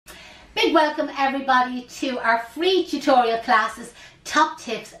Big welcome everybody to our free tutorial classes, Top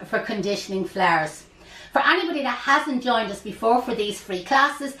Tips for Conditioning Flowers. For anybody that hasn't joined us before for these free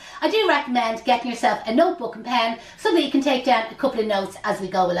classes, I do recommend getting yourself a notebook and pen so that you can take down a couple of notes as we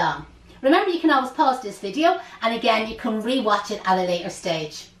go along. Remember, you can always pause this video and again you can re-watch it at a later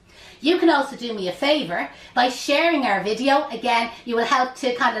stage. You can also do me a favour by sharing our video. Again, you will help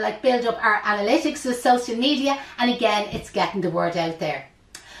to kind of like build up our analytics with social media, and again it's getting the word out there.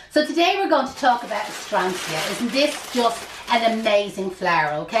 So today we're going to talk about Astrantia. Isn't this just an amazing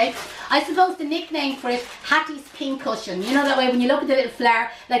flower, okay? I suppose the nickname for it, Hattie's pincushion. You know that way when you look at the little flower,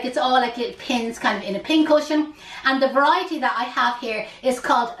 like it's all like little pins kind of in a pincushion. And the variety that I have here is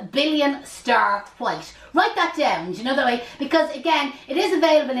called Billion Star White. Write that down, you know that way, because again, it is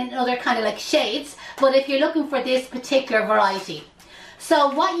available in other kind of like shades, but if you're looking for this particular variety.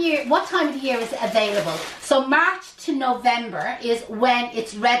 So what time of the year is it available? So March to November is when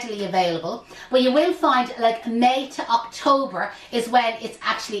it's readily available, but you will find like May to October is when it's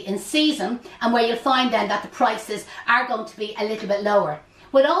actually in season, and where you'll find then that the prices are going to be a little bit lower.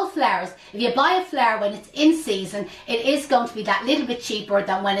 With all flowers, if you buy a flower when it's in season, it is going to be that little bit cheaper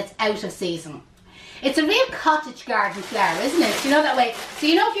than when it's out of season. It's a real cottage garden flower, isn't it? You know that way. So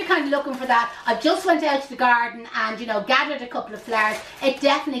you know, if you're kind of looking for that, I've just went out to the garden and, you know, gathered a couple of flowers. It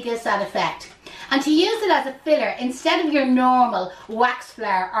definitely gives that effect. And to use it as a filler, instead of your normal wax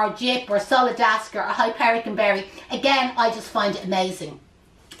flower or gyp or solidasker or hypericum berry, again, I just find it amazing.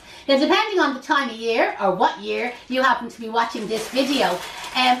 Now, depending on the time of year or what year you happen to be watching this video,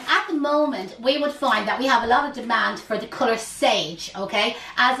 at the moment we would find that we have a lot of demand for the colour sage, okay,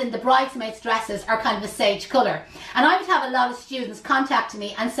 as in the bridesmaids' dresses are kind of a sage colour. And I would have a lot of students contacting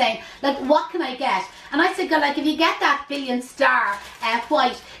me and saying, like, what can I get? And I said, go, like, if you get that Billion Star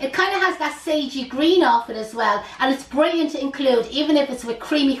White, it kind of has that sagey green off it as well, and it's brilliant to include, even if it's with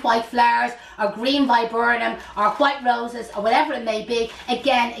creamy white flowers or green viburnum or white roses or whatever it may be.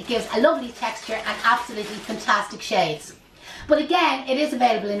 Again, it gives a lovely texture and absolutely fantastic shades. But again, it is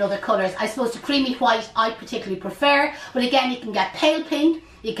available in other colours. I suppose the creamy white I particularly prefer, but again, you can get pale pink,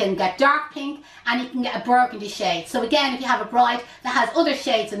 you can get dark pink, and you can get a burgundy shade. So again, if you have a bride that has other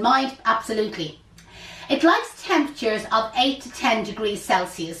shades in mind, absolutely. It likes temperatures of 8 to 10 degrees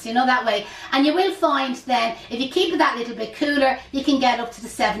Celsius, you know that way. And you will find then, if you keep it that little bit cooler, you can get up to the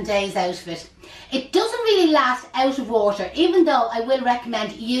 7 days out of it. It doesn't really last out of water, even though I will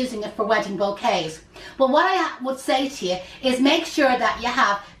recommend using it for wedding bouquets. But what I would say to you is make sure that you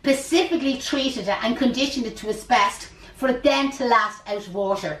have specifically treated it and conditioned it to its best for it then to last out of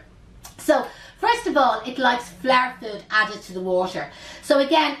water. So first of all, it likes flower food added to the water. So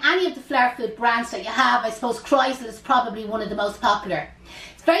again, any of the flower food brands that you have, I suppose Chrysler is probably one of the most popular.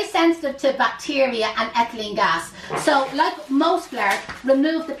 It's very sensitive to bacteria and ethylene gas. So like most flowers,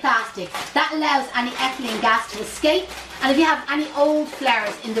 remove the plastic. That allows any ethylene gas to escape. And if you have any old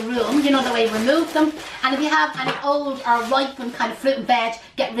flowers in the room, you know the way, remove them. And if you have any old or ripened kind of fruit and veg,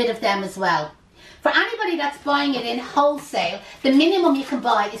 get rid of them as well. For anybody that's buying it in wholesale, the minimum you can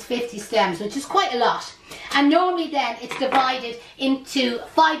buy is 50 stems, which is quite a lot. And normally then it's divided into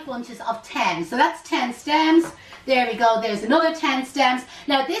 5 bunches of 10. So that's 10 stems. There we go, there's another 10 stems.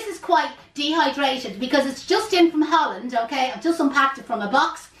 Now this is quite dehydrated because it's just in from Holland, okay? I've just unpacked it from a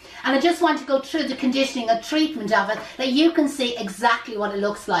box. And I just want to go through the conditioning and treatment of it that you can see exactly what it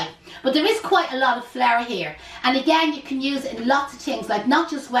looks like. But there is quite a lot of flower here. And again, you can use it in lots of things, like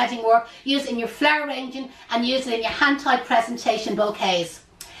not just wedding work, use it in your flower arranging and use it in your hand-tied presentation bouquets.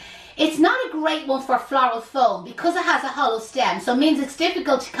 It's not a great one for floral foam because it has a hollow stem, so it means it's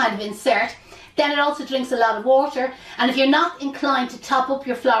difficult to kind of insert. Then it also drinks a lot of water, and if you're not inclined to top up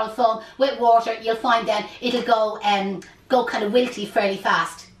your floral foam with water, you'll find then it'll go kind of wilty fairly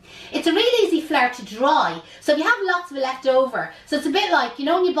fast. It's a really easy flower to dry, so if you have lots of it left over, so it's a bit like, you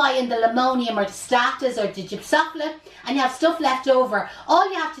know, when you buy in the limonium or the status or the gypsophila and you have stuff left over, all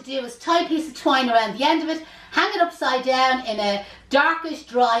you have to do is tie a piece of twine around the end of it, hang it upside down in a darkish,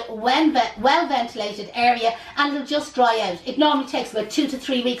 dry, well ventilated area, and it'll just dry out. It normally takes about 2 to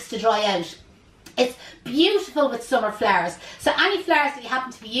 3 weeks to dry out. It's beautiful with summer flowers. So any flowers that you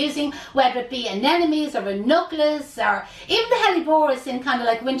happen to be using, whether it be anemones or ranunculus or even the helleborus in kind of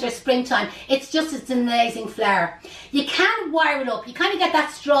like winter, springtime, it's an amazing flower. You can wire it up. You kind of get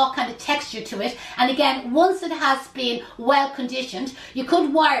that straw kind of texture to it. And again, once it has been well conditioned, you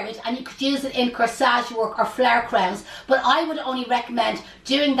could wire it and you could use it in corsage work or flower crowns. But I would only recommend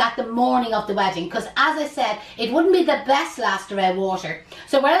doing that the morning of the wedding, because as I said, it wouldn't be the best last around water.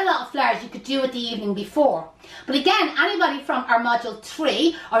 So where a lot of flowers, you could do it the evening before. But again, anybody from our module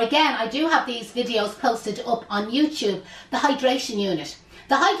 3, or again, I do have these videos posted up on YouTube, the hydration unit.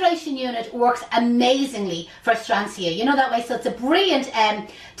 The hydration unit works amazingly for Astrantia, you know that way, so it's a brilliant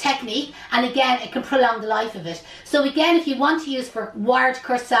technique, and again it can prolong the life of it. So again, if you want to use for wired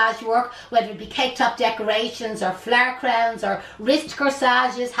corsage work, whether it be cake top decorations or flower crowns or wrist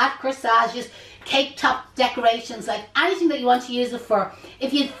corsages, hat corsages, cake top decorations, like anything that you want to use it for,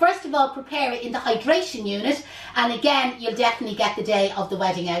 if you first of all prepare it in the hydration unit, and again you'll definitely get the day of the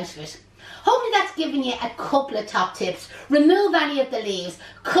wedding out of it. Hopefully that's given you a couple of top tips. Remove any of the leaves,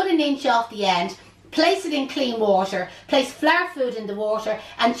 cut an inch off the end, place it in clean water, place flower food in the water,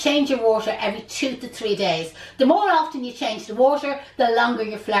 and change your water every 2 to 3 days. The more often you change the water, the longer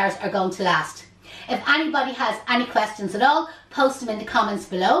your flowers are going to last. If anybody has any questions at all, post them in the comments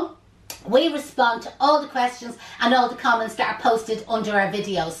below. We respond to all the questions and all the comments that are posted under our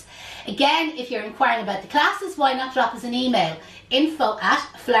videos. Again, if you're inquiring about the classes, why not drop us an email,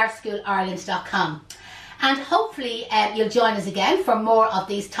 info@flowerschoolireland.com. And hopefully you'll join us again for more of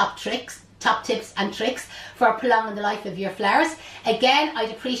these top tips and tricks for prolonging the life of your flowers. Again,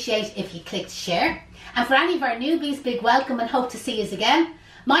 I'd appreciate if you clicked share. And for any of our newbies, big welcome and hope to see you again.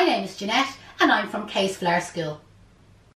 My name is Janette and I'm from Case Flower School.